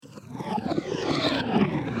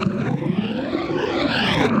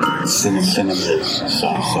Cinema's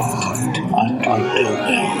soft underbelly.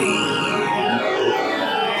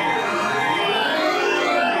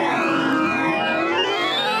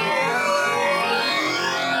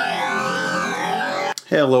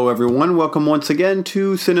 Hello everyone, welcome once again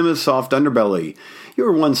to Cinema's Soft Underbelly,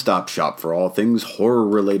 your one-stop shop for all things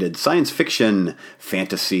horror-related, science fiction,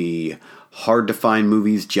 fantasy, hard-to-find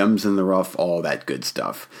movies, gems in the rough, all that good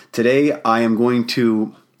stuff. Today I am going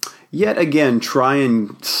to, yet again, try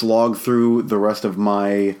and slog through the rest of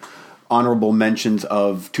my honorable mentions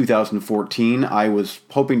of 2014. I was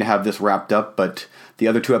hoping to have this wrapped up, but the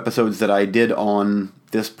other two episodes that I did on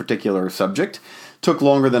this particular subject took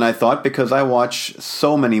longer than I thought because I watch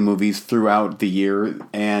so many movies throughout the year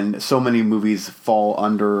and so many movies fall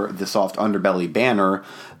under the Soft Underbelly banner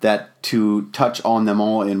that to touch on them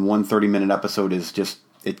all in one 30-minute episode is just,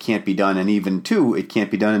 it can't be done. And even two, it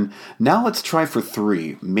can't be done. And now let's try for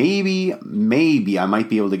three. Maybe I might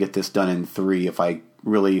be able to get this done in three if I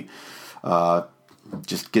really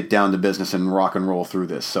just get down to business and rock and roll through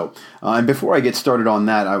this. So, and before I get started on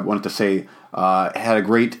that, I wanted to say I had a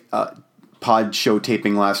great pod show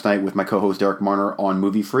taping last night with my co-host Derek Marner on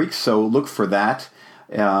Movie Freaks, so look for that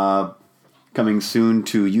coming soon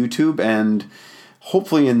to YouTube and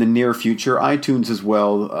hopefully in the near future iTunes as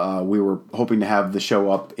well. We were hoping to have the show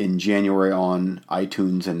up in January on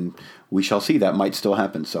iTunes, and we shall see. That might still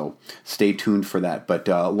happen, so stay tuned for that. But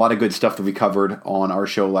a lot of good stuff that we covered on our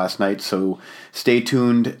show last night, so stay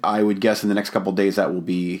tuned. I would guess in the next couple days that will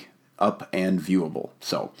be up and viewable.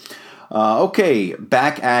 So okay,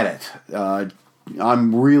 back at it.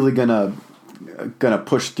 I'm really gonna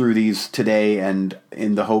push through these today, and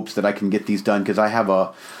in the hopes that I can get these done because I have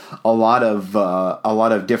a lot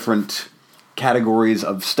of different categories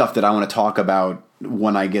of stuff that I want to talk about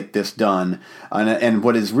when I get this done. And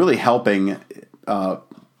what is really helping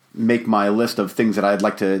make my list of things that I'd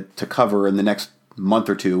like to cover in the next month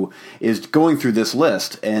or two is going through this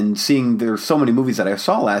list and seeing there's so many movies that I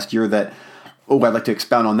saw last year that, oh, I'd like to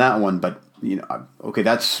expound on that one, but okay,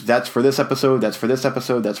 that's for this episode, that's for this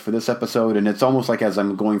episode, that's for this episode, and it's almost like as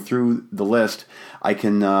I'm going through the list, I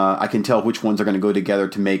can tell which ones are going to go together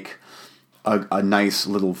to make a nice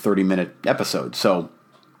little 30-minute episode. So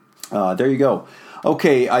there you go.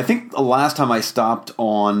 Okay, I think the last time I stopped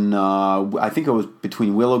on, I think it was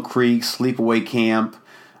between Willow Creek, Sleepaway Camp.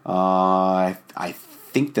 I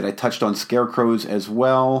think that I touched on Scarecrows as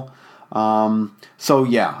well. So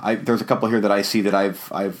yeah, there's a couple here that I see that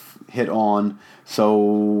I've hit on. So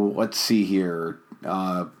let's see here.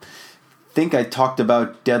 Think I talked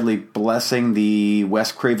about Deadly Blessing, the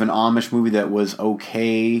Wes Craven Amish movie that was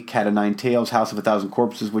okay. Cat o' Nine Tails, House of a Thousand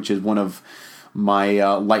Corpses, which is one of my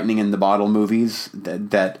lightning in the bottle movies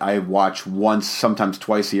that I watch once, sometimes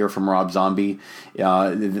twice a year from Rob Zombie.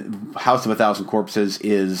 House of a Thousand Corpses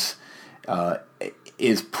is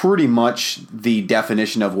pretty much the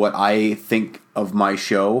definition of what I think of my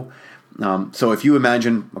show. So if you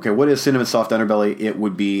imagine, okay, what is Cinema Soft Underbelly? It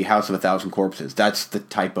would be House of a Thousand Corpses. That's the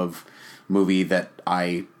type of movie that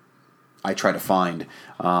I try to find.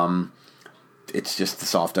 It's just the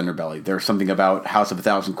soft underbelly. There's something about House of a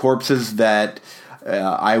Thousand Corpses that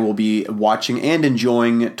I will be watching and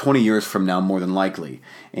enjoying 20 years from now, more than likely.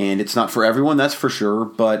 And it's not for everyone, that's for sure,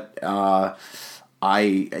 but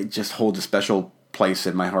I just hold a special place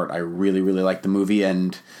in my heart. I really, really like the movie,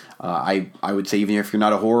 and I would say even if you're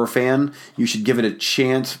not a horror fan, you should give it a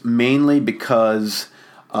chance, mainly because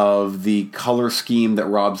of the color scheme that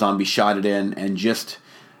Rob Zombie shot it in, and just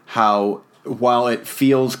how, while it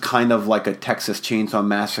feels kind of like a Texas Chainsaw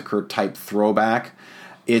Massacre type throwback,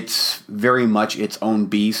 it's very much its own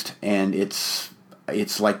beast, and it's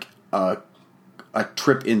like a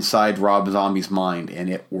trip inside Rob Zombie's mind, and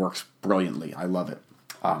it works brilliantly. I love it.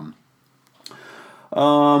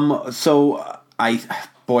 So I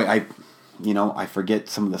forget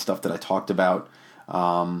some of the stuff that I talked about.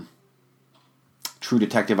 True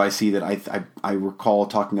Detective, I see that I recall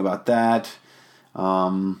talking about that.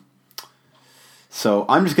 So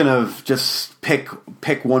I'm just going to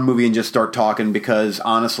pick one movie and just start talking because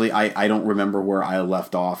honestly, I don't remember where I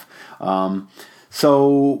left off.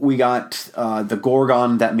 So we got the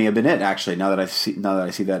Gorgon. That may have been it, actually. Now that I see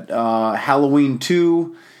that, Halloween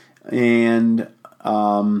 2, and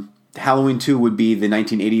Halloween 2 would be the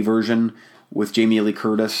 1980 version with Jamie Lee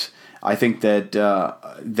Curtis. I think that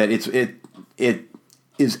it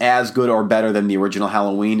is as good or better than the original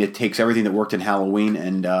Halloween. It takes everything that worked in Halloween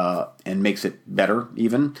and makes it better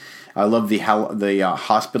even. I love the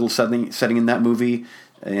hospital setting in that movie,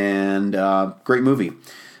 and great movie.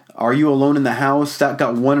 Are You Alone in the House? That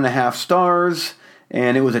got 1.5 stars,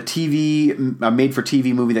 and it was a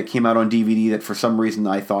made-for-TV movie that came out on DVD that for some reason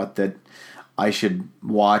I thought that I should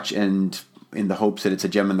watch, and in the hopes that it's a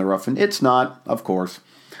gem in the rough, and it's not, of course.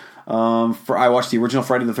 I watched the original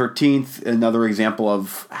Friday the 13th, another example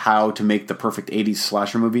of how to make the perfect 80s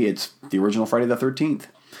slasher movie. It's the original Friday the 13th.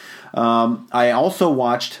 I also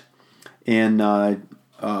watched in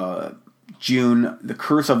June The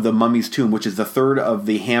Curse of the Mummy's Tomb, which is the third of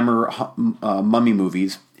the Hammer mummy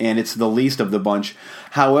movies, and it's the least of the bunch.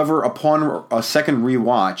 However, upon a second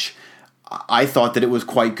rewatch, I thought that it was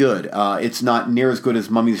quite good. It's not near as good as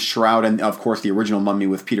Mummy's Shroud and, of course, the original Mummy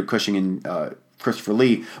with Peter Cushing and Christopher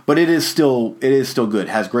Lee, but it is still good. It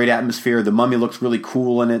has great atmosphere. The Mummy looks really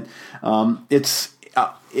cool in it. It's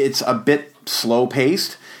a bit slow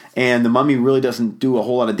paced, and the Mummy really doesn't do a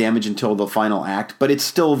whole lot of damage until the final act, but it's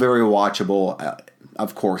still very watchable.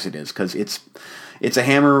 Of course, it is, because it's a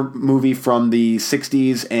Hammer movie from the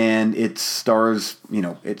 '60s, and it stars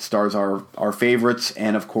our favorites,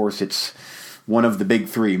 and of course, it's one of the big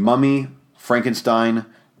three: Mummy, Frankenstein,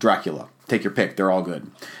 Dracula. Take your pick; they're all good.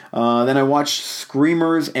 Then I watched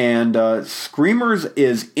Screamers, and Screamers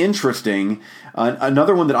is interesting.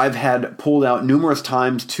 Another one that I've had pulled out numerous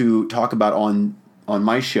times to talk about on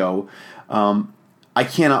my show. I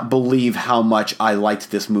cannot believe how much I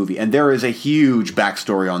liked this movie, and there is a huge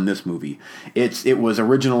backstory on this movie. It was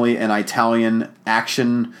originally an Italian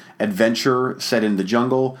action adventure set in the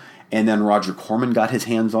jungle, and then Roger Corman got his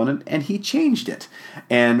hands on it, and he changed it.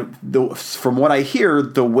 And from what I hear,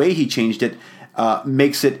 the way he changed it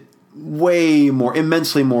makes it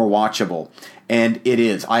immensely more watchable. And it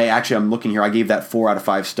is. I'm looking here. I gave that 4 out of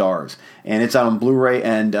 5 stars. And it's out on Blu-ray,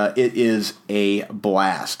 and it is a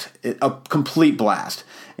blast. A complete blast.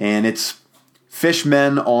 And it's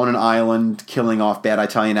fishmen on an island killing off bad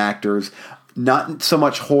Italian actors. Not so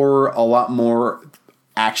much horror, a lot more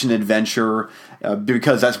action-adventure,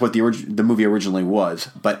 because that's what the movie originally was.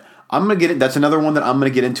 But I'm going to get it. That's another one that I'm going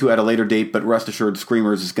to get into at a later date, but rest assured,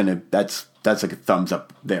 Screamers is going to, that's like a thumbs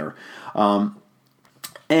up there.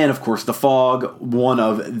 And, of course, The Fog, one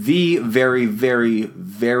of the very, very,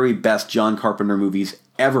 very best John Carpenter movies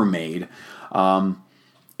ever made. That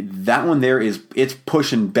one there it's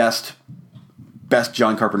pushing best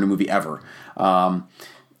John Carpenter movie ever.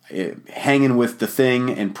 Hanging with The Thing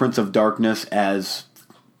and Prince of Darkness, as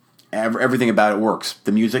everything about it works.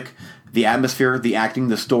 The music, the atmosphere, the acting,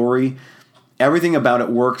 the story, everything about it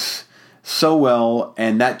works so well,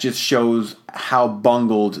 and that just shows how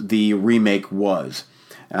bungled the remake was.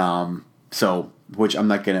 Which I'm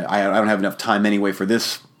not gonna. I don't have enough time anyway for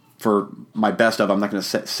my best of. I'm not gonna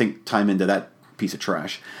sink time into that piece of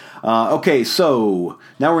trash. Okay, so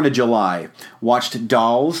now we're into July. Watched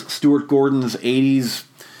Dolls, Stuart Gordon's '80s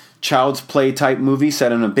child's play type movie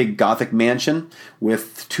set in a big gothic mansion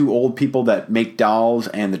with two old people that make dolls,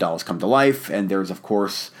 and the dolls come to life. And there's of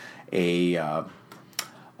course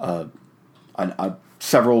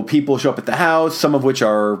several people show up at the house, some of which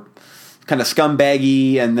are kind of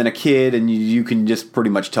scumbaggy, and then a kid, and you can just pretty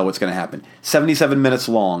much tell what's going to happen. 77 minutes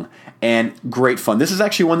long, and great fun. This is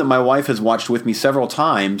actually one that my wife has watched with me several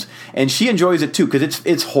times, and she enjoys it too, because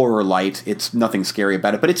it's horror light. It's nothing scary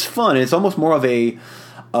about it, but it's fun. It's almost more of a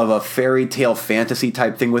fairy tale fantasy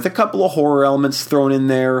type thing with a couple of horror elements thrown in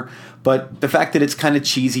there. But the fact that it's kind of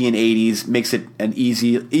cheesy in 80s makes it an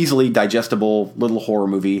easily digestible little horror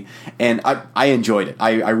movie. And I enjoyed it.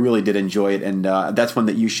 I really did enjoy it. And that's one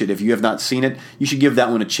that you should, if you have not seen it, you should give that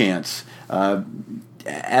one a chance. Like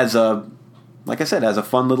I said, as a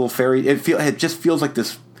fun little fairy, it just feels like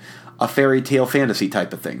a fairy tale fantasy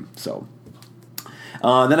type of thing. So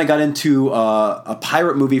then I got into a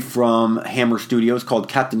pirate movie from Hammer Studios called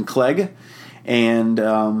Captain Clegg.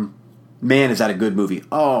 And man, is that a good movie.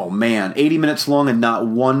 Oh, man. 80 minutes long and not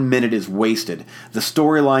 1 minute is wasted. The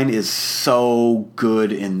storyline is so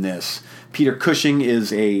good in this. Peter Cushing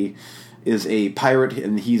is a pirate,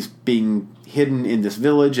 and he's being hidden in this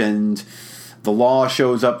village, and the law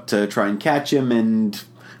shows up to try and catch him, and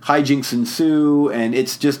hijinks ensue, and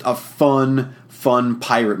it's just a fun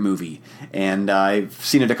pirate movie. And I've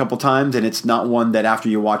seen it a couple times, and it's not one that after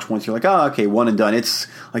you watch once you're like, oh, okay, one and done. It's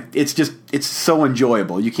so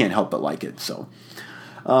enjoyable. You can't help but like it. So,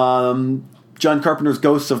 John Carpenter's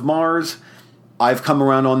Ghosts of Mars, I've come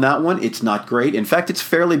around on that one. It's not great. In fact, it's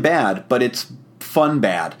fairly bad, but it's fun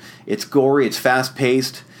bad. It's gory, it's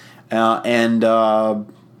fast-paced, and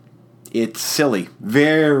it's silly.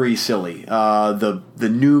 Very silly. The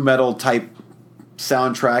nu metal type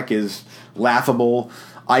soundtrack is laughable.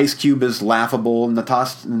 Ice Cube is laughable.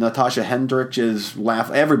 Natasha Hendricks is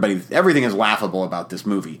everything is laughable about this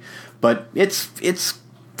movie. But it's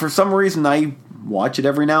for some reason I watch it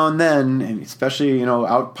every now and then, and especially,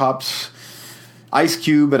 out pops Ice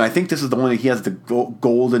Cube, and I think this is the one that he has the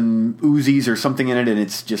golden Uzis or something in it, and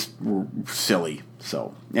it's just silly.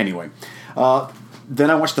 So, anyway. Then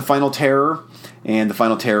I watched The Final Terror, and The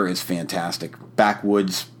Final Terror is fantastic.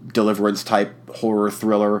 Backwoods, deliverance-type horror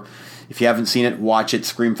thriller. If you haven't seen it, watch it.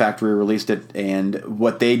 Scream Factory released it, and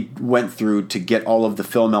what they went through to get all of the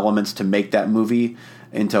film elements to make that movie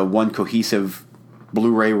into one cohesive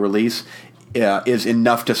Blu-ray release is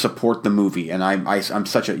enough to support the movie. And I'm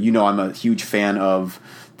a huge fan of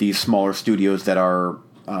these smaller studios that are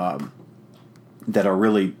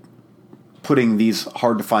really putting these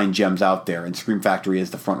hard-to-find gems out there, and Scream Factory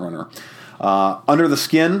is the front runner. Under the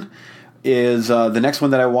Skin is the next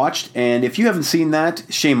one that I watched, and if you haven't seen that,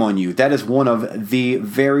 shame on you. That is one of the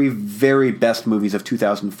very, very best movies of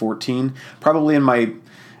 2014. Probably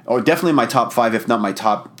definitely in my top 5, if not my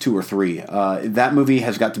top 2 or 3. That movie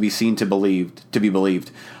has got to be seen to be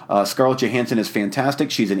believed. Scarlett Johansson is fantastic.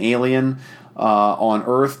 She's an alien on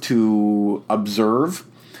Earth to observe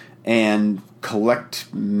and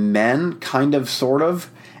collect men, kind of, sort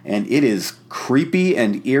of, and it is creepy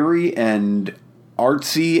and eerie and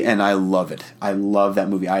artsy, and I love it. I love that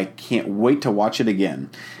movie. I can't wait to watch it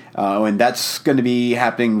again. And that's going to be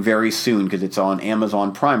happening very soon because it's on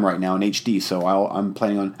Amazon Prime right now in HD. So I'm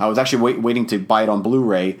planning on. I was actually waiting to buy it on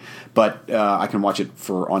Blu-ray, but I can watch it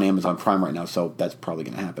on Amazon Prime right now. So that's probably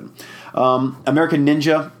going to happen. American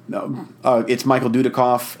Ninja. It's Michael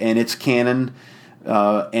Dudikoff, and it's canon,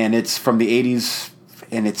 and it's from the 80s,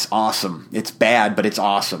 and it's awesome. It's bad, but it's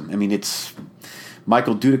awesome. I mean, it's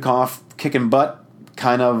Michael Dudikoff kicking butt,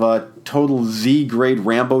 kind of a total Z-grade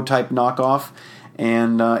Rambo type knockoff.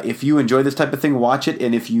 And if you enjoy this type of thing, watch it.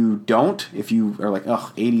 And if you don't, if you are like,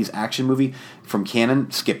 80s action movie from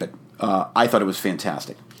canon, skip it. I thought it was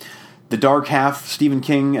fantastic. The Dark Half, Stephen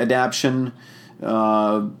King adaptation,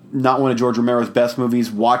 not one of George Romero's best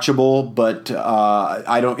movies. Watchable, but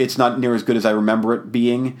it's not near as good as I remember it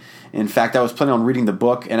being. In fact, I was planning on reading the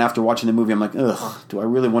book, and after watching the movie, I'm like, do I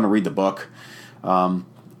really want to read the book?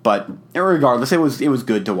 But regardless, it was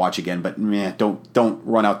good to watch again. But don't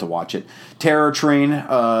run out to watch it. Terror Train.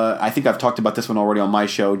 I think I've talked about this one already on my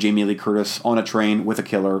show. Jamie Lee Curtis on a train with a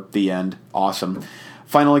killer. The end. Awesome.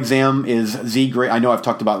 Final Exam is Z-grade. I know I've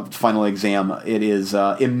talked about Final Exam. It is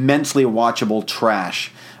immensely watchable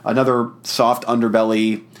trash. Another soft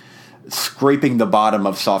underbelly, scraping the bottom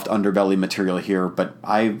of soft underbelly material here, but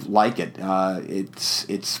I like it.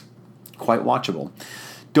 It's quite watchable.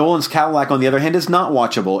 Dolan's Cadillac, on the other hand, is not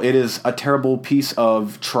watchable. It is a terrible piece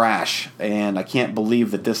of trash, and I can't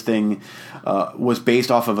believe that this thing was based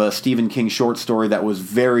off of a Stephen King short story that was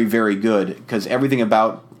very, very good, because everything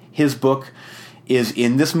about his book is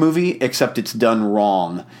in this movie, except it's done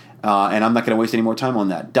wrong, and I'm not going to waste any more time on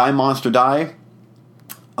that. Die Monster Die.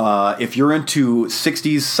 If you're into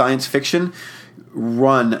 60s science fiction,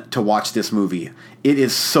 run to watch this movie. It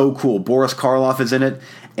is so cool. Boris Karloff is in it,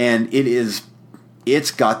 and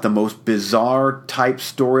it's got the most bizarre type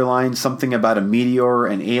storyline, something about a meteor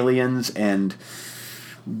and aliens and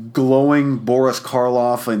glowing Boris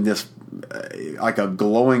Karloff and this like a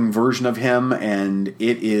glowing version of him, and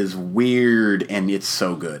it is weird and it's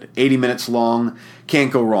so good. 80 minutes long,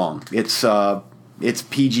 can't go wrong. It's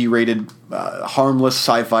PG rated, harmless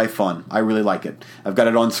sci-fi fun. I really like it. I've got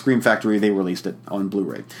it on Scream Factory. They released it on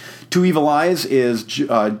Blu-ray. Two Evil Eyes is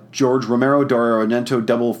George Romero, Dario Argento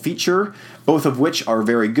double feature, both of which are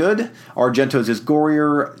very good. Argento's is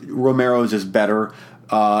gorier, Romero's is better.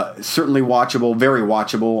 Certainly watchable, very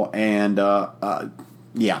watchable, and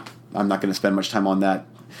yeah, I'm not going to spend much time on that.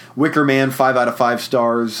 Wicker Man, 5 out of 5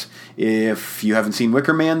 stars. If you haven't seen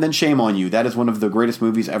Wicker Man, then shame on you. That is one of the greatest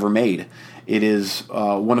movies ever made. It is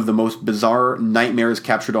one of the most bizarre nightmares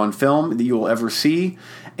captured on film that you will ever see.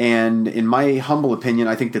 And in my humble opinion,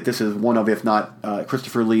 I think that this is one of, if not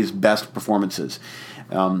Christopher Lee's best performances.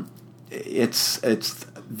 It's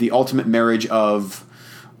the ultimate marriage of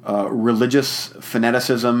religious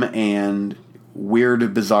fanaticism and weird,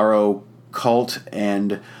 bizarro cult,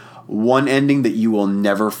 and one ending that you will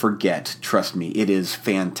never forget. Trust me, it is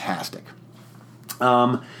fantastic.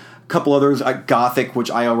 Couple others, Gothic, which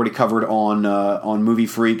I already covered on Movie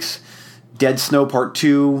Freaks. Dead Snow Part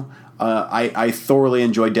 2. I thoroughly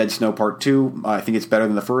enjoyed Dead Snow Part 2. I think it's better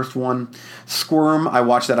than the first one. Squirm, I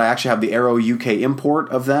watched that. I actually have the Arrow UK import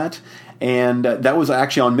of that. And that was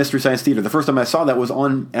actually on Mystery Science Theater. The first time I saw that was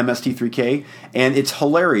on MST3K. And it's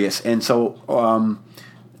hilarious. And so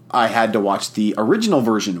I had to watch the original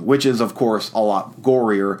version, which is, of course, a lot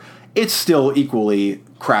gorier. It's still equally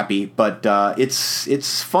crappy, but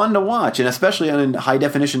it's fun to watch, and especially in high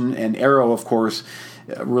definition. And Arrow, of course,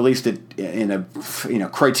 released it in a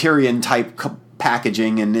Criterion type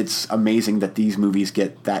packaging, and it's amazing that these movies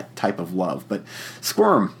get that type of love. But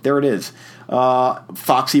Squirm, there it is.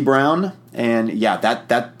 Foxy Brown, and yeah,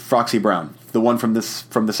 that Foxy Brown, the one from the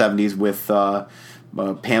 70s with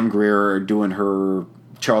Pam Grier doing her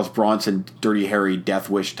Charles Bronson Dirty Harry Death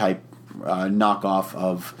Wish type knockoff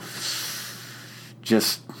of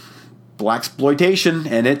just blaxploitation,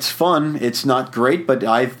 and it's fun. It's not great, but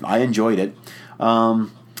I enjoyed it.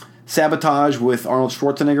 Sabotage with Arnold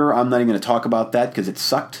Schwarzenegger. I'm not even going to talk about that because it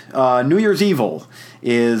sucked. New Year's Evil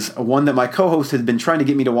is one that my co-host has been trying to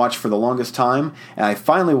get me to watch for the longest time, and I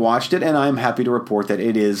finally watched it, and I'm happy to report that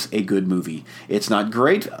it is a good movie. It's not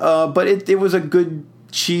great, but it was a good,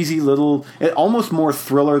 cheesy little, almost more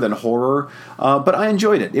thriller than horror, but I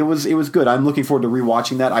enjoyed it. It was good. I'm looking forward to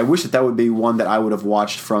rewatching that. I wish that would be one that I would have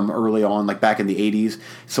watched from early on, like back in the 80s,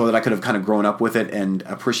 so that I could have kind of grown up with it and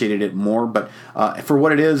appreciated it more. But for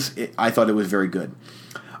what it is, I thought it was very good.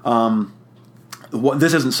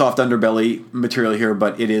 This isn't soft underbelly material here,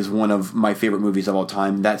 but it is one of my favorite movies of all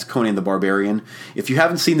time. That's Conan the Barbarian. If you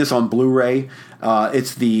haven't seen this on Blu-ray,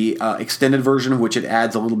 it's the extended version, which it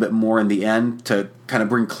adds a little bit more in the end to kind of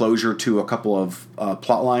bring closure to a couple of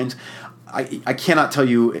plot lines. I cannot tell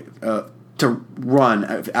you to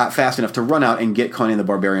run fast enough to run out and get Conan the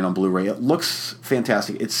Barbarian on Blu-ray. It looks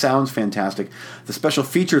fantastic. It sounds fantastic. The special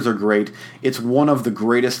features are great. It's one of the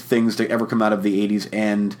greatest things to ever come out of the 80s,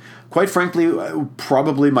 and quite frankly,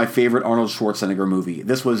 probably my favorite Arnold Schwarzenegger movie.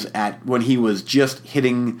 This was when he was just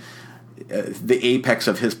hitting the apex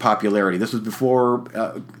of his popularity. This was before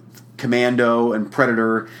Commando and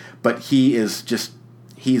Predator, but he's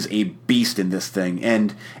a beast in this thing.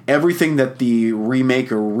 And everything that the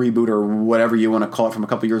remake or reboot or whatever you want to call it from a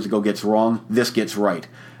couple years ago gets wrong, this gets right.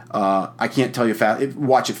 I can't tell you fast.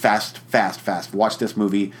 Watch it fast. Watch this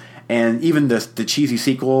movie. And even the cheesy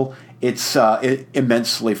sequel, it's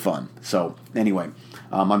immensely fun. So anyway,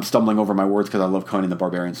 I'm stumbling over my words because I love Conan the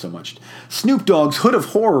Barbarian so much. Snoop Dogg's Hood of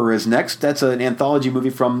Horror is next. That's an anthology movie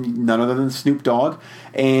from none other than Snoop Dogg.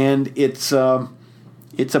 And it's a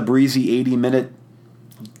breezy 80-minute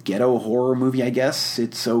ghetto horror movie, I guess.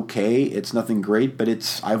 It's okay. It's nothing great, but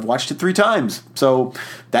I've watched it 3 times. So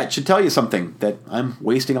that should tell you something, that I'm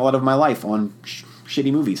wasting a lot of my life on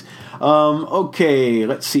shitty movies. Okay,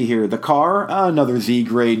 let's see here. The Car, another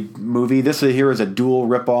Z-grade movie. This here is a Duel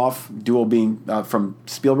ripoff, Duel being from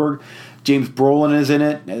Spielberg. James Brolin is in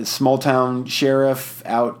it, a small-town sheriff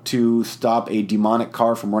out to stop a demonic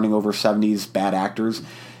car from running over 70s bad actors.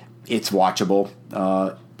 It's watchable.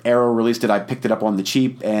 Arrow released it. I picked it up on the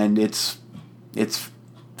cheap, and it's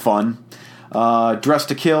fun. Dressed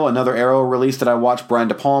to Kill, another Arrow release that I watched. Brian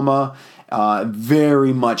De Palma,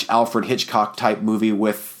 very much Alfred Hitchcock type movie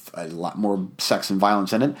with a lot more sex and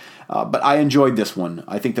violence in it. But I enjoyed this one.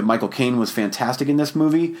 I think that Michael Caine was fantastic in this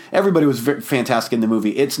movie. Everybody was fantastic in the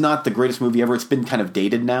movie. It's not the greatest movie ever. It's been kind of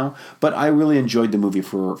dated now, but I really enjoyed the movie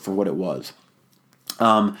for what it was.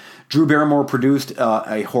 Drew Barrymore produced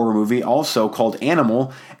a horror movie also called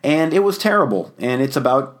Animal, and it was terrible. And it's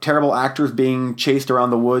about terrible actors being chased around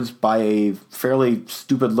the woods by a fairly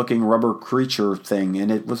stupid-looking rubber creature thing,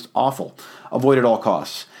 and it was awful. Avoid at all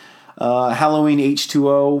costs. Halloween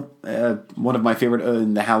H2O, one of my favorite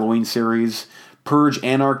in the Halloween series. Purge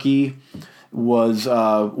Anarchy was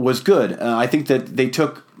good. I think that they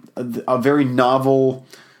took a very novel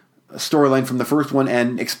storyline from the first one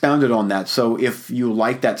and expounded on that. So if you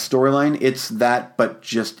like that storyline, it's that, but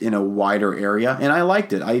just in a wider area. And I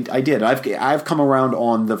liked it. I did. I've come around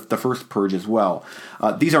on the first Purge as well.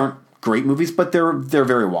 These aren't great movies, but they're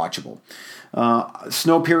very watchable.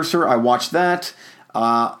 Snowpiercer, I watched that.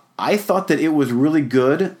 I thought that it was really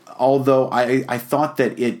good, although I thought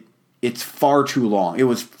that it's far too long. It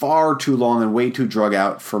was far too long and way too drug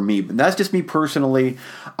out for me. But that's just me personally.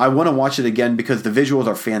 I want to watch it again because the visuals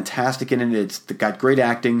are fantastic in it. It's got great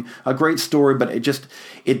acting, a great story, but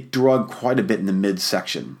it drug quite a bit in the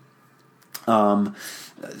midsection.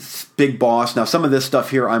 Big Boss. Now, some of this stuff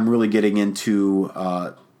here I'm really getting into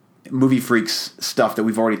Movie Freaks stuff that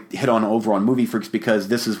we've already hit on over on Movie Freaks because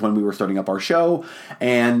this is when we were starting up our show.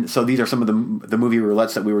 And so these are some of the movie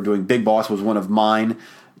roulettes that we were doing. Big Boss was one of mine.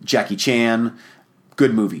 Jackie Chan,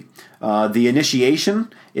 good movie. The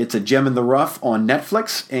Initiation, it's a gem in the rough on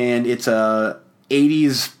Netflix, and it's a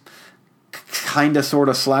 80s kind of sort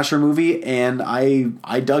of slasher movie, and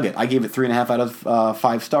I dug it. I gave it 3.5 out of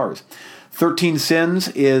 5 stars. 13 Sins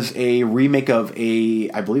is a remake of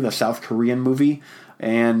I believe a South Korean movie,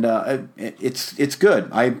 and it's good.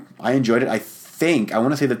 I enjoyed it. I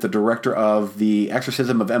want to say that the director of The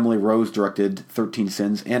Exorcism of Emily Rose directed 13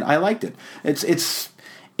 Sins, and I liked it.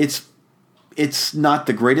 It's it's not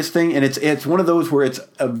the greatest thing, and it's one of those where it's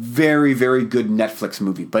a very, very good Netflix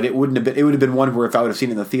movie, but it would have been one where if I would have seen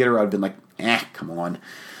it in the theater, I'd have been like, come on.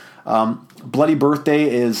 Bloody Birthday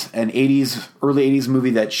is an early 80s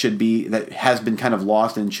movie that has been kind of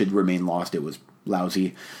lost and should remain lost. It was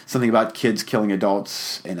lousy. Something about kids killing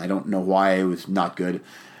adults, and I don't know why. It was not good.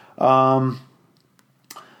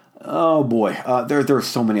 Oh boy, there are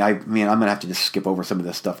so many. I'm gonna have to just skip over some of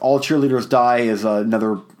this stuff. All Cheerleaders Die is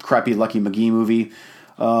another crappy Lucky McGee movie. It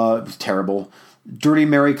was terrible. Dirty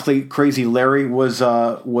Mary Crazy Larry was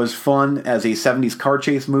fun as a 70s car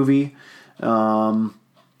chase movie.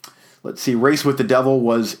 Let's see, Race with the Devil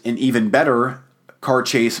was an even better car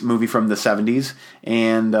chase movie from the 70s,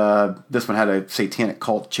 and this one had a satanic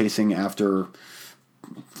cult chasing after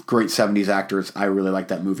great 70s actors. I really like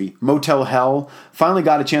that movie. Motel Hell, finally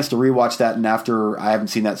got a chance to rewatch that, and after I haven't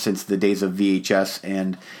seen that since the days of VHS,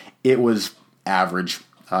 and it was average.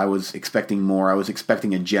 I was expecting more. I was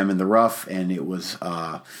expecting a gem in the rough, and it was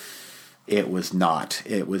not.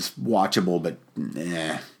 It was watchable, but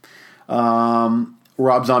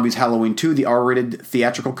Rob Zombie's Halloween 2, the R-rated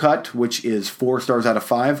theatrical cut, which is 4 stars out of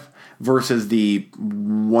 5, versus the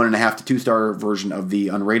 1.5 to 2 star version of the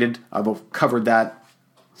unrated. I've covered that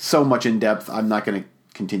so much in depth. I'm not going to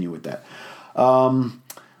continue with that.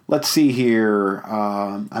 Let's see here.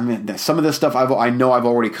 Some of this stuff I know I've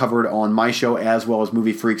already covered on my show as well as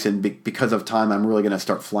Movie Freaks, and because of time, I'm really going to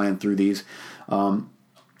start flying through these.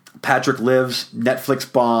 Patrick Lives,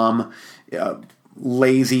 Netflix bomb,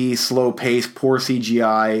 lazy, slow pace, poor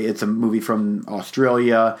CGI. It's a movie from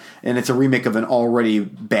Australia, and it's a remake of an already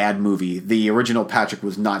bad movie. The original Patrick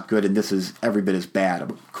was not good, and this is every bit as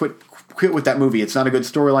bad. Quit with that movie. It's not a good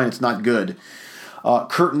storyline. It's not good.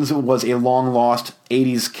 Curtains was a long-lost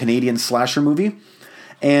 80s Canadian slasher movie.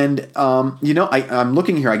 And, I'm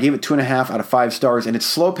looking here. I gave it 2.5 out of 5 stars, and it's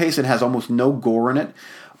slow-paced. It has almost no gore in it.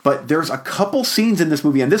 But there's a couple scenes in this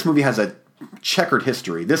movie, and this movie has a checkered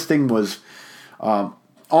history. This thing was...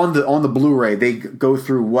 on the Blu-ray, they go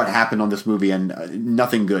through what happened on this movie, and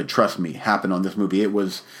nothing good, trust me, happened on this movie. It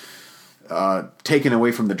was taken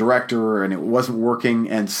away from the director, and it wasn't working,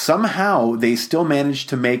 and somehow they still managed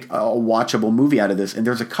to make a watchable movie out of this. And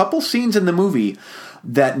there's a couple scenes in the movie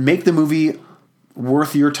that make the movie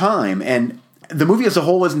worth your time, and the movie as a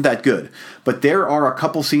whole isn't that good, but there are a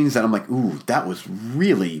couple scenes that I'm like, ooh, that was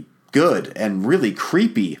really good and really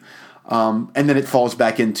creepy. And then it falls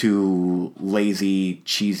back into lazy,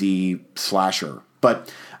 cheesy slasher.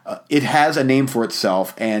 But it has a name for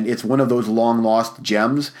itself, and it's one of those long-lost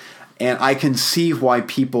gems. And I can see why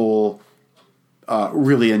people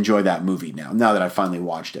really enjoy that movie now that I finally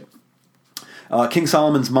watched it. King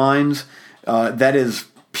Solomon's Mines, that is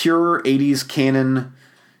pure 80s canon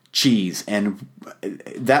cheese. And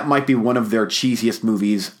that might be one of their cheesiest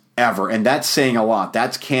movies ever. And that's saying a lot.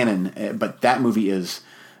 That's canon, but that movie is...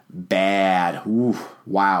 bad. Ooh,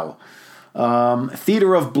 wow.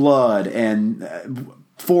 Theater of Blood, and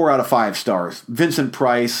 4 out of 5 stars. Vincent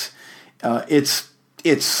Price, it's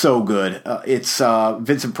so good. It's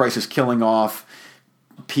Vincent Price is killing off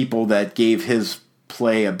people that gave his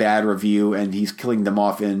play a bad review, and he's killing them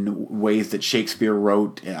off in ways that Shakespeare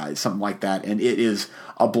wrote, something like that. And it is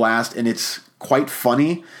a blast, and it's quite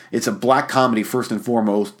funny. It's a black comedy first and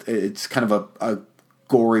foremost. It's kind of a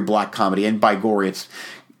gory black comedy, and by gory, it's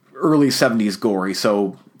early 70s gory,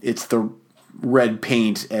 so it's the red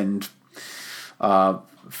paint and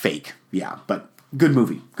fake. Yeah, but good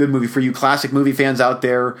movie. Good movie for you classic movie fans out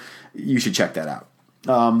there. You should check that out.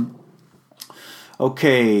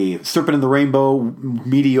 Okay, Serpent in the Rainbow,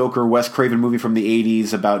 mediocre Wes Craven movie from the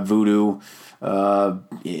 80s about voodoo. Upon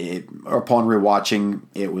rewatching,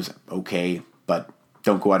 it was okay, but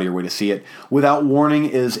don't go out of your way to see it. Without Warning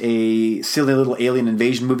is a silly little alien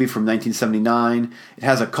invasion movie from 1979. It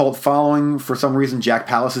has a cult following for some reason. Jack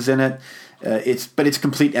Palance is in it. It's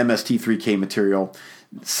complete MST3K material.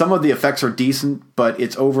 Some of the effects are decent, but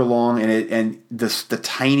it's overlong, and the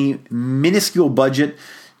tiny, minuscule budget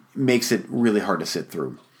makes it really hard to sit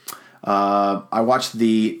through. I watched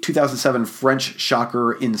the 2007 French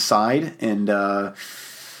shocker Inside, and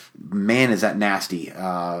man, is that nasty.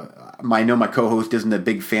 I know my co-host isn't a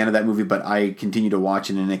big fan of that movie, but I continue to watch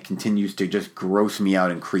it, and it continues to just gross me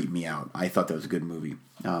out and creep me out. I thought that was a good movie.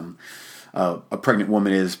 A pregnant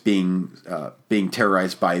woman is being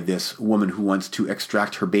terrorized by this woman who wants to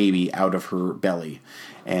extract her baby out of her belly.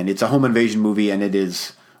 And it's a home invasion movie, and it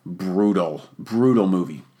is brutal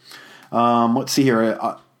movie. Let's see here.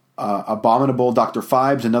 Abominable Dr.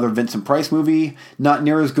 Phibes, another Vincent Price movie. Not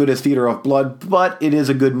near as good as Theater of Blood, but it is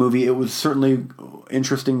a good movie. It was certainly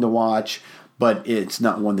interesting to watch. but it's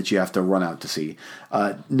not one that you have to run out to see.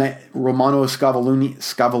 Romano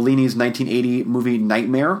Scavolini's 1980 movie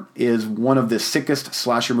Nightmare is one of the sickest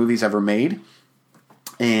slasher movies ever made.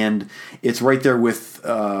 And it's right there with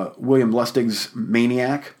William Lustig's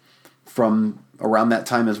Maniac from around that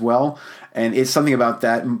time as well. And it's something about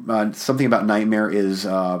that. Something about Nightmare is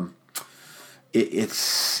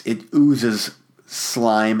it oozes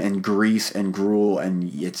slime and grease and gruel,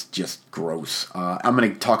 and it's just gross. I'm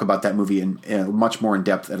going to talk about that movie in much more in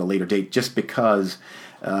depth at a later date, just because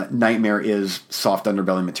Nightmare is soft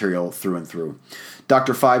underbelly material through and through.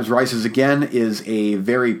 Dr. Phibes Rises Again is a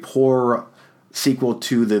very poor sequel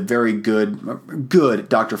to the very good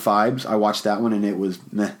Dr. Phibes. I watched that one and it was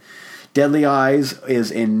meh. Deadly Eyes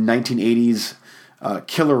is a 1980s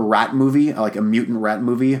killer rat movie, like a mutant rat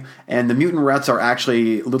movie, and the mutant rats are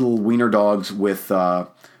actually little wiener dogs with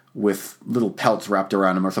little pelts wrapped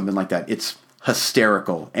around them or something like that. It's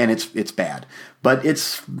hysterical and it's bad, but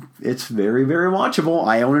it's very, very watchable.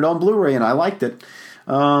 I own it on Blu-ray and I liked it.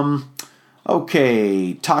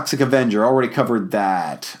 Okay, Toxic Avenger, already covered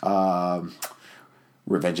that.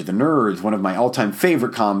 Revenge of the Nerds, one of my all-time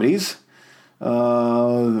favorite comedies.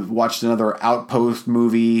 Watched another Outpost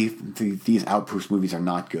movie. These Outpost movies are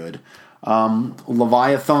not good.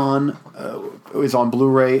 Leviathan is on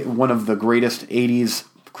Blu-ray, one of the greatest 80s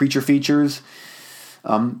creature features.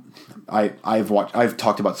 I've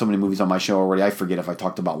talked about so many movies on my show already, I forget if I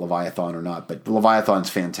talked about Leviathan or not, but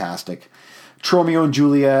Leviathan's fantastic. Tromeo and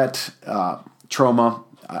Juliet, Troma,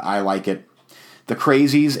 I like it. The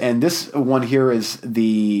Crazies, and this one here is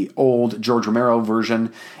the old George Romero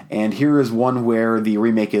version, and here is one where the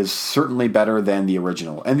remake is certainly better than the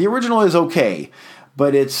original. And the original is okay,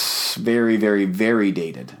 but it's very, very, very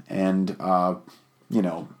dated. And,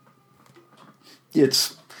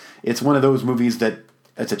 it's one of those movies that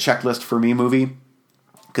it's a checklist for me movie,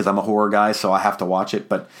 because I'm a horror guy, so I have to watch it,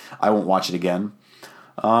 but I won't watch it again.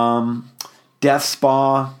 Death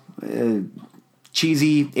Spa,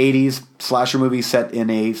 cheesy 80s slasher movie set in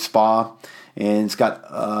a spa, and it's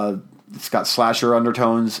got slasher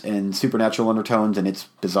undertones and supernatural undertones, and it's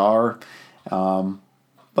bizarre,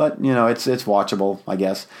 but it's watchable, I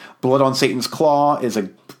guess. Blood on Satan's Claw is a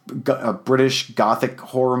British gothic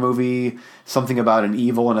horror movie, something about an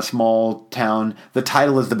evil in a small town. The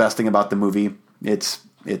title is the best thing about the movie. It's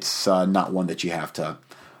not one that you have to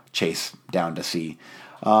chase down to see.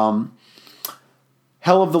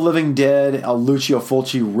 Hell of the Living Dead, a Lucio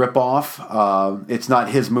Fulci ripoff. It's not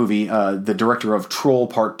his movie. The director of Troll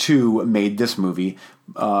Part 2 made this movie.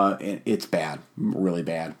 It's bad, really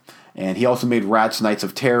bad. And he also made Rats, Nights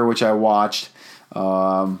of Terror, which I watched.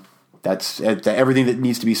 That's everything that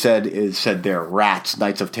needs to be said is said there. Rats,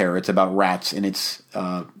 Nights of Terror. It's about rats, and it's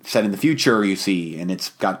set in the future, you see, and it's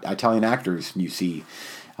got Italian actors, you see.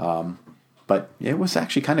 But it was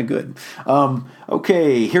actually kind of good.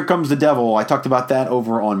 Okay, Here Comes the Devil. I talked about that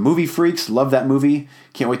over on Movie Freaks. Love that movie.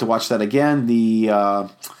 Can't wait to watch that again. The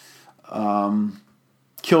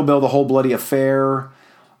Kill Bill, The Whole Bloody Affair.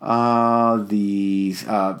 There's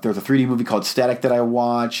a 3D movie called Static that I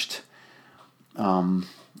watched. I'm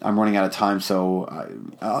running out of time, so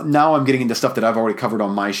now I'm getting into stuff that I've already covered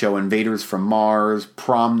on my show. Invaders from Mars,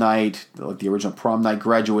 Prom Night, the original Prom Night,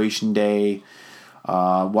 Graduation Day.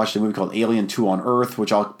 Watched a movie called Alien 2 on Earth,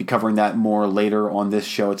 which I'll be covering that more later on this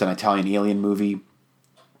show. It's an Italian alien movie.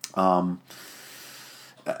 At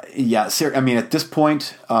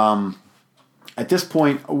this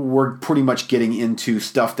point, we're pretty much getting into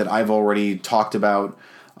stuff that I've already talked about,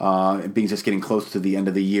 being just getting close to the end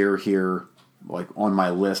of the year here, like on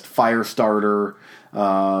my list. Firestarter,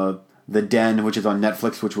 The Den, which is on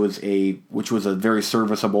Netflix, which was a very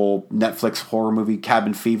serviceable Netflix horror movie.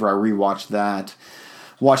 Cabin Fever, I rewatched that.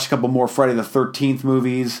 Watched a couple more Friday the 13th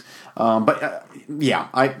movies.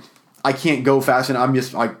 I can't go fast,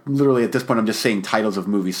 and literally at this point I'm just saying titles of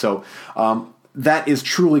movies. So that is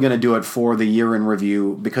truly going to do it for the year in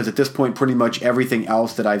review, because at this point pretty much everything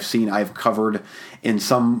else that I've seen I've covered in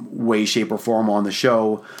some way, shape, or form on the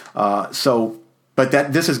show. But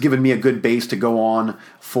this has given me a good base to go on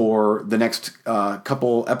for the next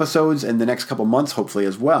couple episodes and the next couple months, hopefully,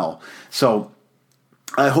 as well. So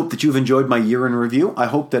I hope that you've enjoyed my year in review. I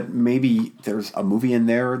hope that maybe there's a movie in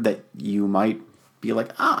there that you might be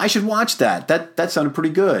like, I should watch that. That sounded pretty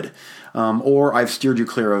good. Or I've steered you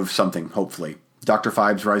clear of something, hopefully. Dr.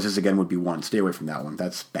 Phibes Rises Again would be one. Stay away from that one.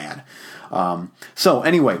 That's bad. So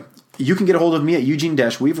anyway, you can get a hold of me at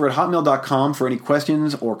eugene-weaver@hotmail.com for any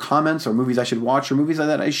questions or comments or movies I should watch or movies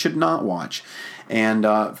that I should not watch. And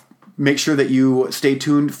Make sure that you stay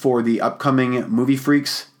tuned for the upcoming Movie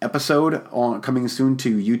Freaks episode coming soon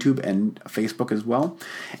to YouTube and Facebook as well.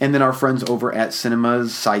 And then our friends over at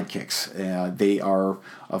Cinema's Sidekicks. They are,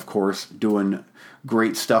 of course, doing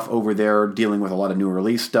great stuff over there, dealing with a lot of new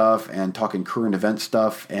release stuff and talking current event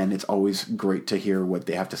stuff. And it's always great to hear what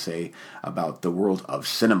they have to say about the world of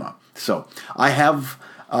cinema. So I have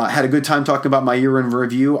had a good time talking about my year in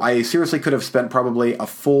review. I seriously could have spent probably a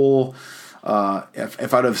full...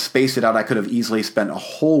 if I'd have spaced it out, I could have easily spent a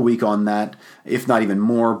whole week on that, if not even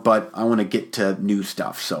more, but I want to get to new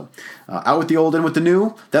stuff. So, out with the old, in with the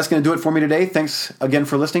new. That's going to do it for me today. Thanks again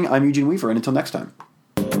for listening. I'm Eugene Weaver, and until next time.